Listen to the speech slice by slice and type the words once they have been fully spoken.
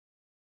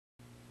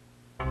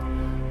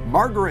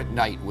Margaret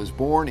Knight was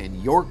born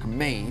in York,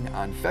 Maine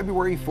on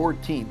February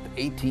 14,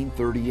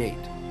 1838.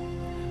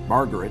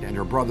 Margaret and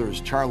her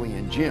brothers Charlie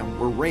and Jim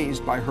were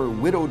raised by her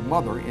widowed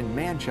mother in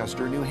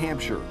Manchester, New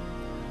Hampshire.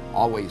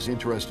 Always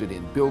interested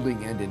in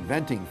building and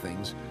inventing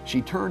things,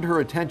 she turned her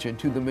attention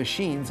to the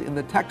machines in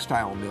the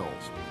textile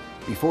mills.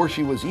 Before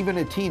she was even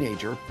a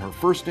teenager, her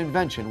first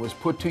invention was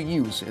put to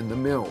use in the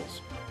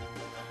mills.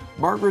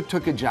 Margaret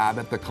took a job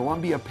at the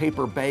Columbia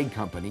Paper Bag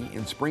Company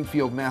in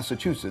Springfield,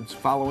 Massachusetts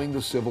following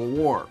the Civil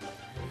War.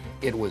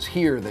 It was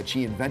here that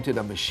she invented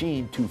a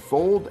machine to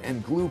fold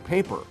and glue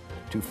paper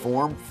to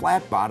form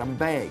flat-bottom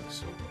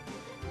bags.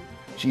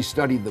 She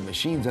studied the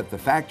machines at the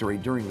factory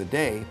during the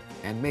day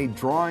and made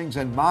drawings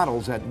and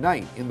models at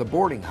night in the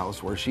boarding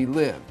house where she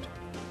lived.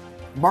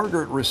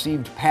 Margaret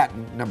received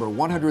patent number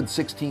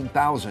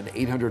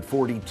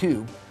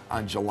 116,842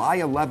 on July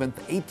 11,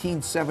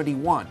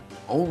 1871,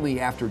 only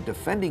after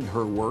defending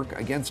her work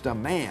against a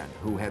man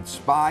who had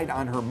spied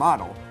on her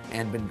model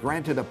and been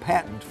granted a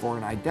patent for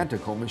an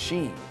identical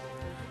machine.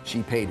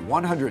 She paid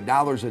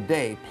 $100 a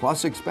day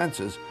plus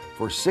expenses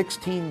for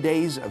 16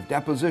 days of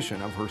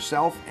deposition of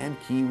herself and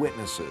key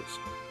witnesses.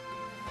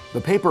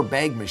 The paper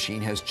bag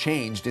machine has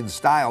changed in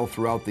style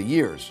throughout the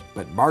years,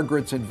 but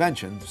Margaret's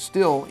invention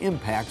still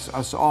impacts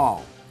us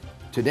all.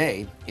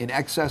 Today, in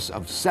excess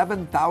of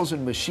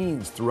 7,000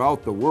 machines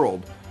throughout the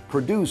world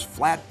produce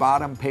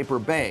flat-bottom paper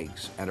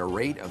bags at a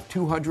rate of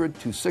 200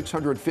 to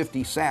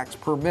 650 sacks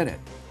per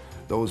minute.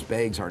 Those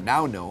bags are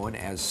now known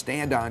as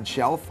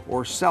stand-on-shelf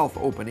or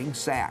self-opening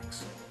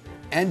sacks.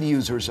 End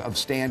users of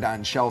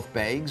stand-on-shelf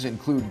bags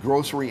include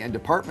grocery and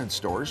department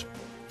stores,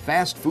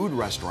 fast food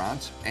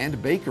restaurants,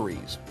 and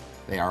bakeries.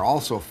 They are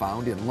also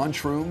found in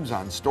lunchrooms,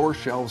 on store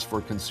shelves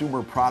for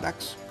consumer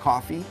products,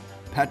 coffee,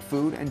 pet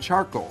food, and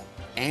charcoal,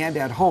 and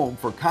at home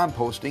for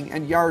composting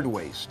and yard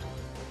waste.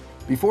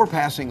 Before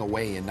passing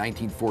away in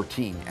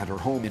 1914 at her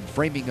home in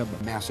Framingham,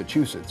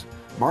 Massachusetts,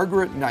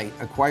 Margaret Knight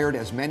acquired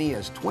as many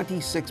as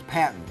 26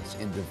 patents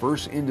in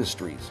diverse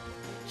industries.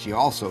 She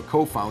also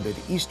co-founded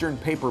Eastern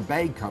Paper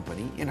Bag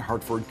Company in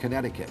Hartford,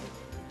 Connecticut.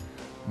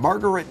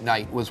 Margaret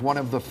Knight was one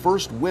of the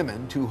first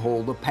women to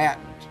hold a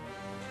patent.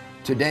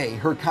 Today,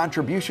 her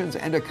contributions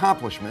and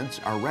accomplishments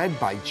are read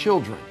by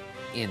children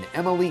in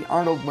Emily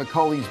Arnold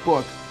McCulley's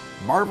book,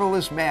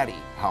 Marvelous Maddie: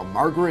 How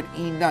Margaret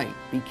E. Knight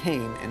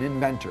Became an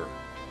Inventor.